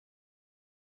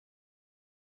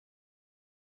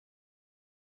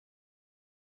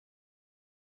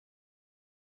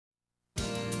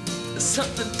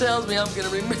Something tells me I'm going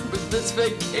to remember this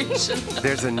vacation.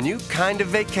 There's a new kind of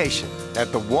vacation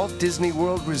at the Walt Disney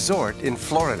World Resort in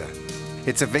Florida.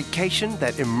 It's a vacation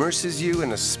that immerses you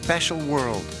in a special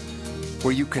world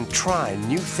where you can try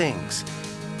new things,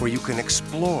 where you can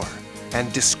explore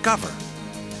and discover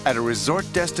at a resort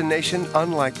destination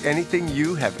unlike anything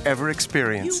you have ever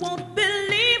experienced. You won't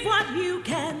believe what you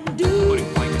can do.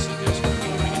 Putting blankets in this,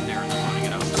 putting it there and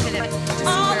then running it out.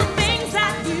 All the things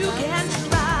that you can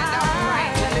try.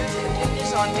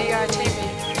 It's on DRTV.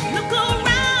 Look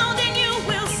around and you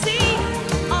will see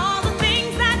all the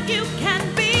things that you can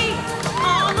be,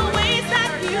 all the ways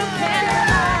that you can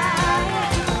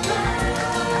fly.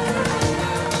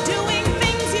 Doing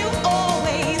things you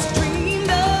always dreamed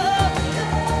of,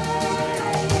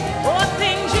 or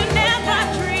things you never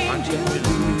dreamed to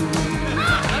do.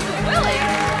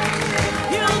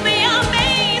 You'll be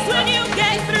amazed when you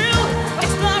get through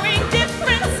exploring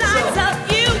different sides of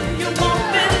you. You won't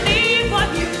believe what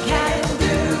you can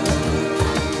do.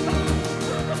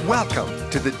 Welcome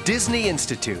to the Disney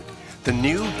Institute, the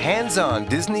new hands-on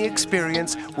Disney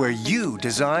experience where you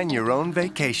design your own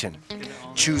vacation,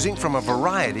 choosing from a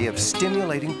variety of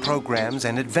stimulating programs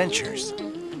and adventures.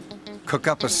 Cook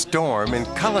up a storm in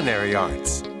culinary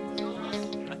arts.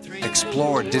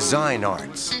 Explore design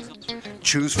arts.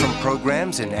 Choose from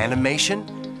programs in animation,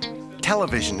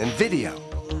 television and video,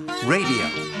 radio,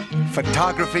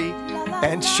 photography,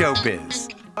 and showbiz.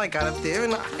 I got up there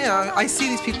and, I see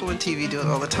these people on TV do it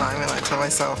all the time, and I tell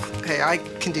myself, hey, I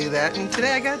can do that, and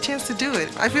today I got a chance to do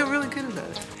it. I feel really good about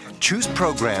it. Choose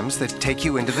programs that take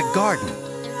you into the garden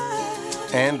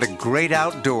and the great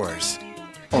outdoors,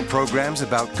 or programs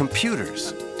about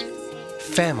computers,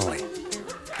 family,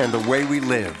 and the way we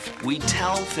live. We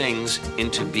tell things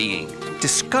into being.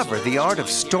 Discover the art of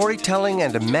storytelling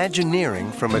and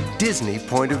Imagineering from a Disney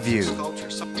point of view.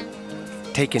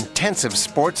 Take intensive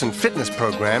sports and fitness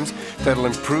programs that'll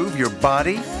improve your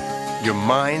body, your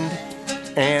mind,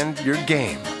 and your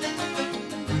game.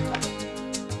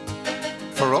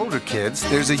 For older kids,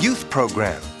 there's a youth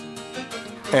program.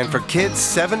 And for kids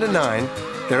 7 to 9,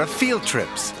 there are field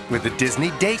trips with the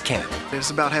Disney Day Camp.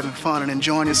 It's about having fun and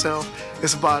enjoying yourself.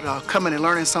 It's about coming and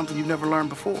learning something you've never learned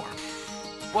before.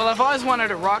 Well, I've always wanted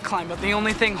to rock climb, but the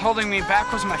only thing holding me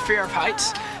back was my fear of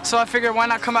heights. So I figured, why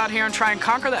not come out here and try and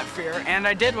conquer that fear? And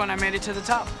I did when I made it to the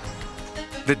top.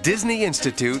 The Disney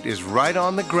Institute is right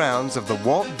on the grounds of the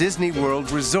Walt Disney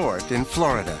World Resort in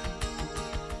Florida.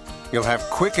 You'll have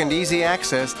quick and easy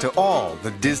access to all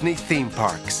the Disney theme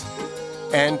parks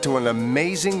and to an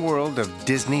amazing world of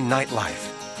Disney nightlife.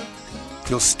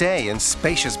 You'll stay in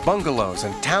spacious bungalows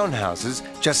and townhouses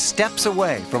just steps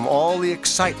away from all the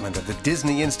excitement of the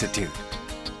Disney Institute.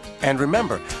 And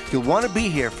remember, you'll want to be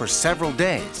here for several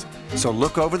days, so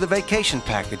look over the vacation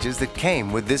packages that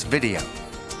came with this video.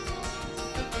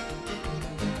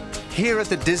 Here at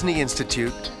the Disney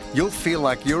Institute, you'll feel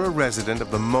like you're a resident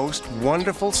of the most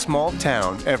wonderful small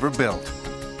town ever built.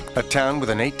 A town with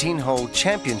an 18-hole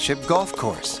championship golf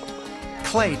course,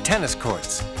 clay tennis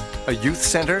courts, a youth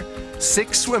center,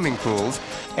 6 swimming pools,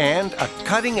 and a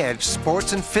cutting-edge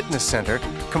sports and fitness center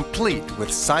complete with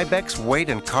Cybex weight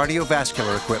and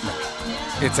cardiovascular equipment.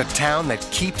 It's a town that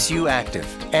keeps you active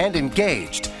and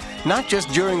engaged, not just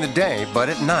during the day, but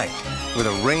at night, with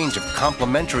a range of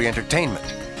complimentary entertainment.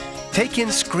 Take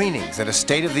in screenings at a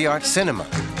state-of-the-art cinema.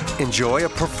 Enjoy a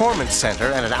performance center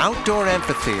and an outdoor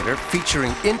amphitheater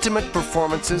featuring intimate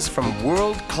performances from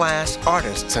world-class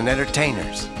artists and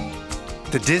entertainers.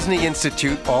 The Disney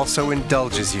Institute also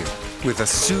indulges you with a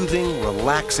soothing,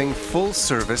 relaxing,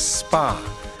 full-service spa,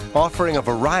 offering a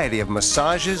variety of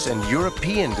massages and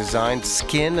European-designed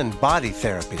skin and body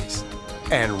therapies.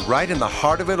 And right in the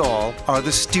heart of it all are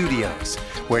the studios,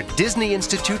 where Disney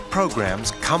Institute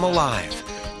programs come alive.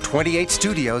 28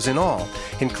 studios in all,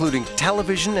 including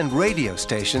television and radio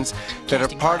stations that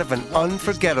are part of an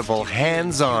unforgettable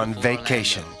hands-on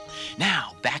vacation.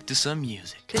 Now, back to some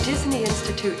music. The Disney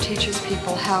Institute teaches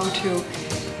people how to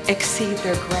exceed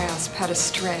their grasp, how to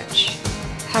stretch,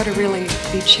 how to really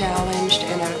be challenged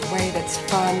in a way that's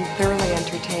fun, thoroughly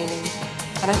entertaining.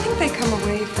 And I think they come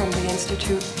away from the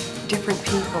Institute different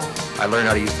people. I learned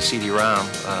how to use the CD-ROM,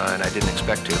 and I didn't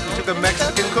expect to. We took a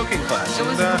Mexican cooking class. It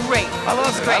was great. I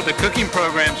love it. Well, the cooking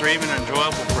programs are even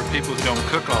enjoyable for people who don't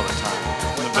cook all the time.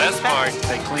 And the best part,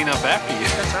 they clean up after you.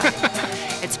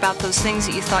 It's about those things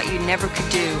that you thought you never could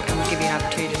do, and we'll give you an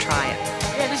opportunity to try it.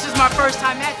 Yeah, this is my first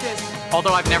time at this.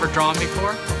 Although I've never drawn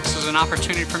before, this was an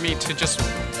opportunity for me to just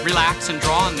relax and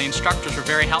draw, and the instructors were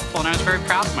very helpful, and I was very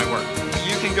proud of my work.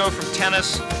 You can go from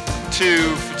tennis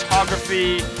to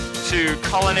photography to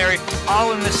culinary,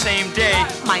 all in the same day.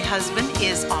 My husband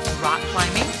is off rock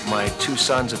climbing. My two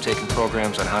sons have taken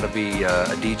programs on how to be a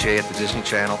DJ at the Disney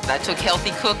Channel. I took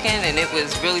healthy cooking, and it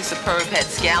was really superb. Had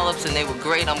scallops, and they were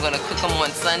great. I'm going to cook them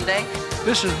on Sunday.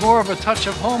 This is more of a touch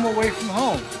of home away from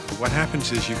home. What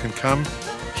happens is you can come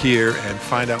here and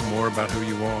find out more about who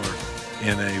you are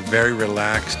in a very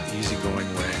relaxed, easygoing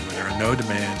way, where there are no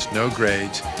demands, no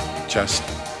grades, just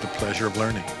the pleasure of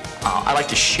learning. I like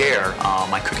to share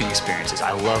my cooking experiences.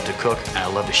 I love to cook, and I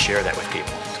love to share that with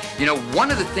people. You know,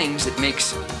 one of the things that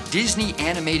makes Disney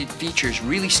animated features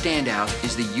really stand out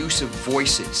is the use of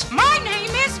voices. My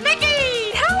name is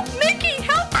Mickey! Help, Mickey,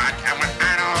 help!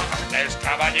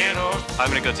 I'm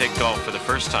going to go take golf for the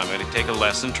first time. I'm going to take a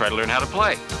lesson, try to learn how to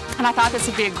play. And I thought this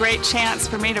would be a great chance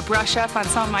for me to brush up on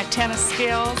some of my tennis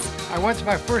skills. I went to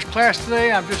my first class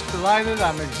today. I'm just delighted.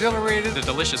 I'm exhilarated. The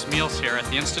delicious meals here at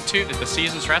the Institute, at the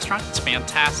Seasons Restaurant, it's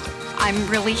fantastic. I'm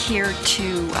really here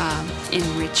to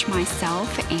enrich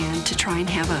myself and to try and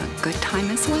have a good time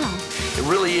as well. It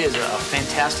really is a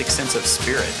fantastic sense of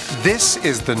spirit. This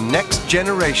is the next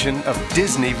generation of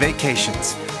Disney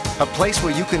vacations. A place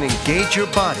where you can engage your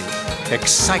body,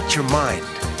 excite your mind,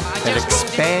 and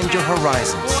expand your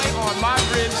horizons.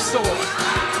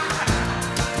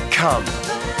 Come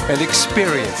and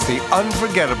experience the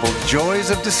unforgettable joys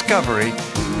of discovery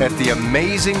at the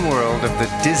amazing world of the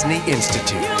Disney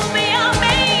Institute. You'll be amazed.